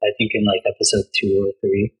 like I think in like episode 2 or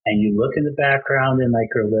 3, and you look in the background in like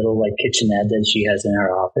her little like kitchenette that she has in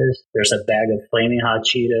her office, there's a bag of Flaming Hot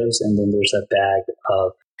Cheetos, and then there's a bag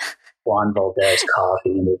of Juan Valdez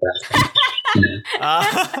coffee in the background.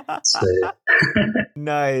 So,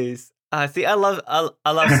 nice. See, I love stuff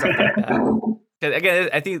like that. Because again,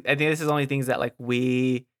 I think this is only things that like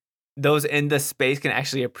those in the space can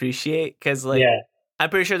actually appreciate. Because like I'm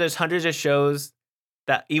pretty sure there's hundreds of shows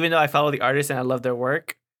that even though I follow the artists and I love their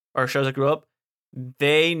work, or shows I grew up,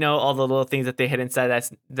 they know all the little things that they hid inside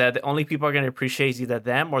that the only people are going to appreciate is either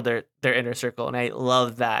them or their inner circle. And I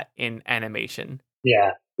love that in animation.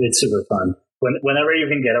 Yeah, it's super fun. Whenever you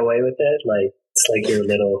can get away with it, like it's like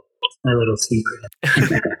my little secret.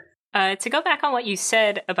 To go back on what you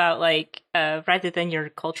said about like rather than your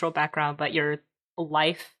cultural background, but your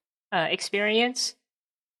life experience,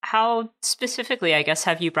 how specifically, I guess,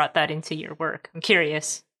 have you brought that into your work? I'm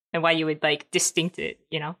curious, and why you would like distinct it,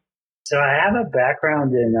 you know? So I have a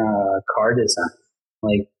background in car design,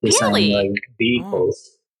 like designing Really? like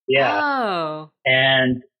vehicles. Yeah, Oh.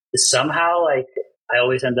 and somehow like I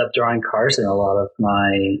always end up drawing cars in a lot of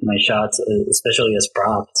my shots, especially as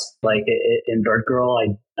props. Like in Bird Girl, I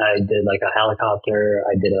did like a helicopter,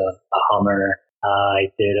 I did a Hummer, I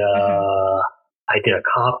did a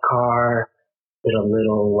cop car, did a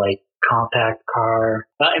little like compact car.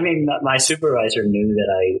 I mean, my supervisor knew that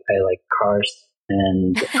I like cars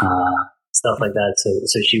and stuff like that,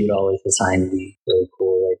 so she would always assign me really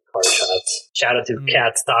cool like car shots. Shout out to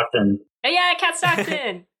Kat Stockton. Oh, yeah, Kat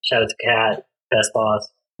Stockton. Shout out to Kat, best boss.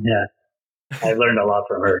 Yeah, I learned a lot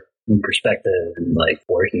from her in perspective and like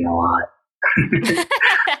working a lot.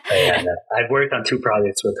 I've worked on 2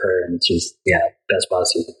 projects with her, and she's best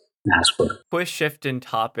boss you can ask for. Quick shift in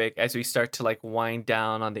topic as we start to like wind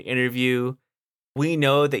down on the interview. We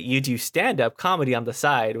know that you do stand-up comedy on the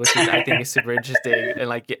side, which is, I think, is super interesting, and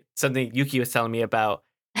like something Yuki was telling me about.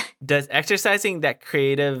 Does exercising that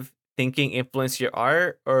creative thinking influence your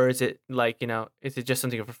art, or is it like, you know, is it just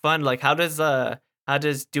something for fun? Like, how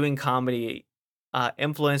does doing comedy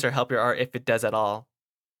influence or help your art, if it does at all?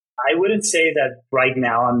 I wouldn't say that right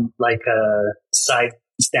now I'm like a side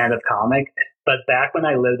stand-up comic, but back when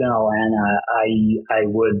I lived in Atlanta, I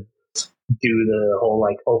would do the whole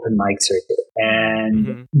like open mic circuit.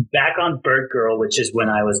 And back on Bird Girl, which is when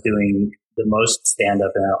I was doing the most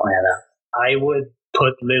stand-up in Atlanta, I would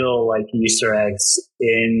put little like Easter eggs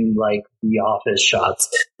in like the office shots.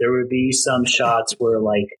 There would be some shots where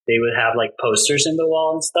like they would have like posters in the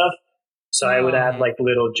wall and stuff. So I would add like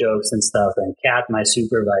little jokes and stuff. And Kat, my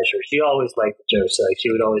supervisor, she always liked the jokes. So, like she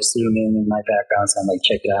would always zoom in my backgrounds and like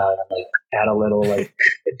check it out and like add a little like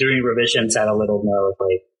during revisions, add a little note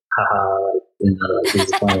like haha, like, you know, like this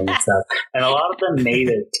is funny and stuff. And a lot of them made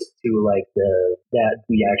it to like the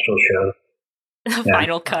actual show.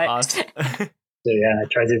 Final cut. Awesome. So I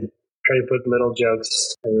try to put little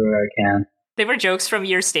jokes everywhere I can. They were jokes from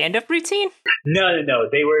your stand-up routine? No.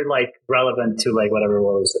 They were like relevant to like whatever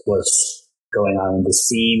was going on in the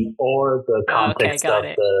scene or the context of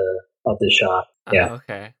the shot. Yeah.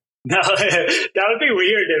 Okay. No, that would be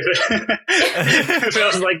weird if it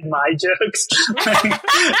was like my jokes. No,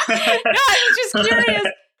 I was just curious.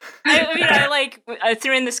 I mean, I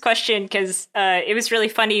threw in this question because it was really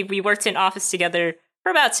funny. We worked in office together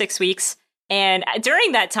for about 6 weeks, and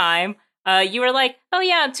during that time, you were like, "Oh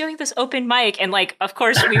yeah, I'm doing this open mic," and like, of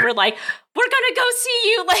course, we were like, "We're gonna go see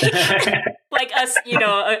you!" Like, like us, you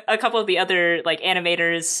know, a couple of the other like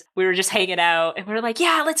animators. We were just hanging out, and we were like,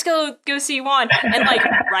 "Yeah, let's go see Juan." And like,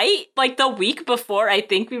 right, like the week before, I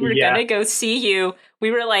think we were gonna go see you.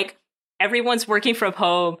 We were like, everyone's working from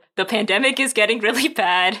home. The pandemic is getting really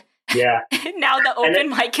bad. Yeah. Now the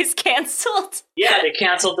open mic is canceled. Yeah, they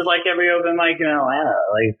canceled like every open mic in Atlanta,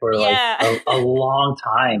 like for like a long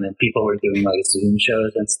time, and people were doing like Zoom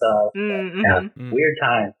shows and stuff. Weird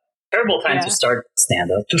time. Terrible time to start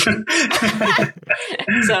stand-up.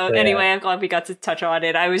 So anyway, I'm glad we got to touch on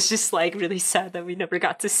it. I was just like really sad that we never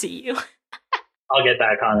got to see you. I'll get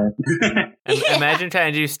back on it. Imagine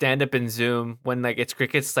trying to do stand-up in Zoom when like it's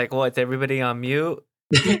crickets, like, well, it's everybody on mute.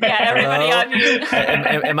 Yeah, everybody on mute.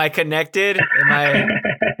 Am I connected?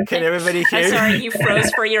 Can everybody hear? I'm sorry, you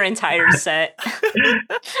froze for your entire set.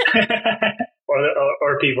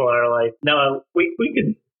 or people are like, no, we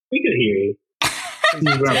could hear you.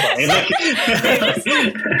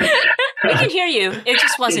 We can hear you. It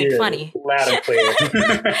just wasn't funny. Loud and clear.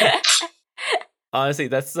 Honestly,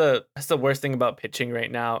 that's the worst thing about pitching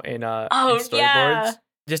right now in storyboards. Yeah.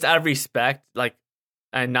 Just out of respect, like,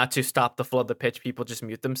 and not to stop the flow of the pitch, people just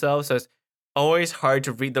mute themselves. So it's always hard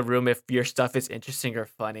to read the room if your stuff is interesting or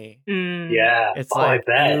funny. Yeah, it's like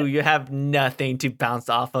you have nothing to bounce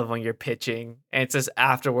off of when you're pitching, and it's just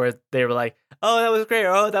afterwards they were like, "Oh, that was great,"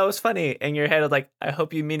 or "Oh, that was funny." In your head, like, "I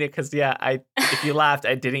hope you mean it," because if you laughed,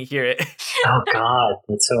 I didn't hear it. Oh God,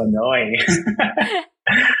 that's so annoying.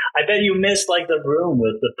 I bet you missed like the room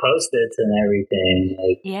with the Post-its and everything.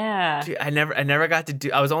 Like, yeah, dude, I never got to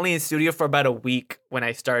do. I was only in studio for about a week when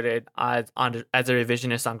I started as a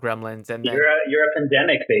revisionist on Gremlins, and then, you're a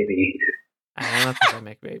pandemic baby. I am a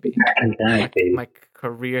pandemic baby. My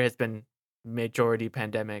career has been majority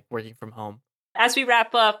pandemic, working from home. As we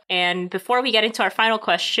wrap up, and before we get into our final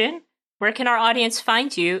question, where can our audience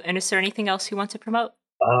find you? And is there anything else you want to promote?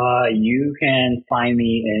 You can find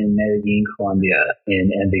me in Medellin, Colombia,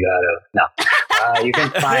 in Envigado. No, you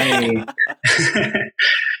can find me.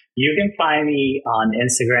 You can find me on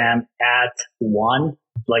Instagram at one,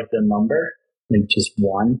 like the number, and just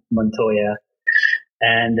one Montoya.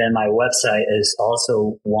 And then my website is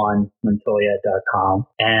also onemontoya.com.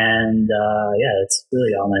 And it's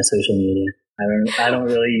really all my social media. I don't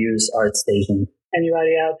really use ArtStation.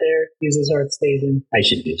 Anybody out there uses ArtStation? I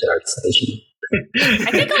should use ArtStation.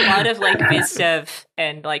 I think a lot of like biz dev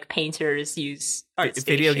and like painters use ArtStation.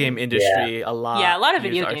 Video game industry a lot. Yeah, a lot of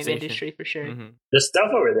use video game ArtStation. industry for sure. Mm-hmm. The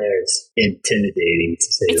stuff over there is intimidating to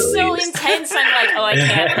say It's the so least. intense. I'm like, oh, I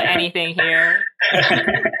can't put anything here.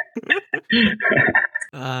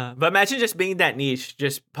 But imagine just being that niche,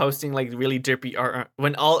 just posting like really derpy art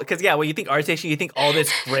when you think ArtStation, you think all this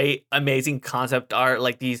great, amazing concept art,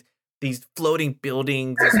 like these floating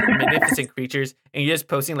buildings, these magnificent creatures, and you're just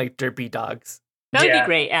posting like derpy dogs. That would be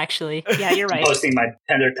great, actually. Yeah, you're right. Posting my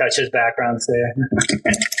Tender Touches backgrounds there.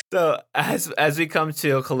 So as we come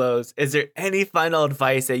to a close, is there any final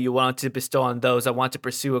advice that you want to bestow on those that want to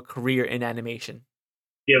pursue a career in animation?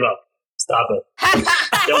 Give up. Stop it.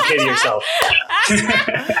 Don't kid yourself.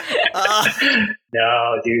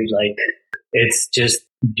 No, dude, like, it's just,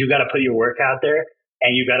 you got to put your work out there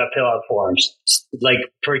and you got to fill out forms. Like,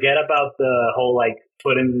 forget about the whole, like,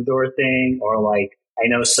 foot in the door thing, or like, I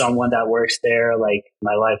know someone that works there, like,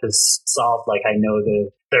 my life is solved. Like, I know the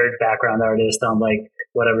third background artist on, like,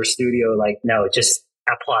 whatever studio. Like, no, just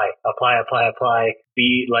apply.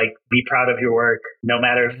 Be proud of your work, no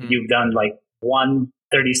matter if you've done, like, one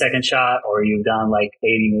 30-second shot or you've done, like,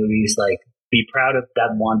 80 movies. Like, be proud of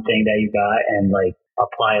that one thing that you got and, like,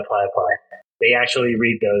 apply. They actually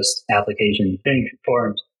read those application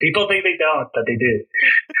forms. People think they don't, but they do.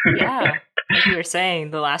 Yeah. Like you were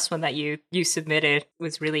saying, the last one that you submitted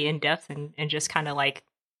was really in-depth and just kind of like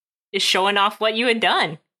is showing off what you had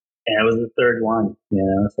done. And it was the third one, you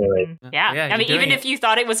know? So, like, yeah. I mean, even if you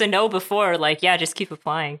thought it was a no before, like, yeah, just keep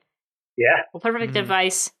applying. Yeah. Well, perfect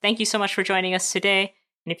advice. Thank you so much for joining us today.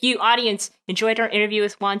 And if you, audience, enjoyed our interview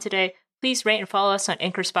with Juan today, please rate and follow us on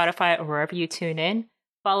Anchor, Spotify, or wherever you tune in.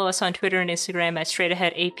 Follow us on Twitter and Instagram at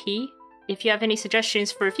StraightAheadAP. If you have any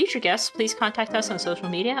suggestions for future guests, please contact us on social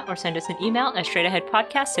media or send us an email at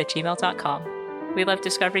straightaheadpodcast@gmail.com. We love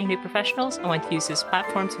discovering new professionals and want to use this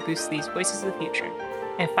platform to boost these voices of the future.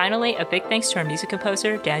 And finally, a big thanks to our music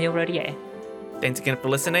composer, Daniel Rodier. Thanks again for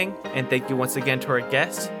listening, and thank you once again to our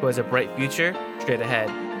guest, who has a bright future straight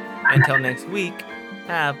ahead. Until next week,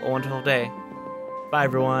 have a wonderful day. Bye,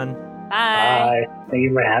 everyone. Bye. Thank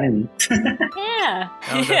you for having me. Yeah.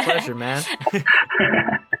 That was a pleasure, man.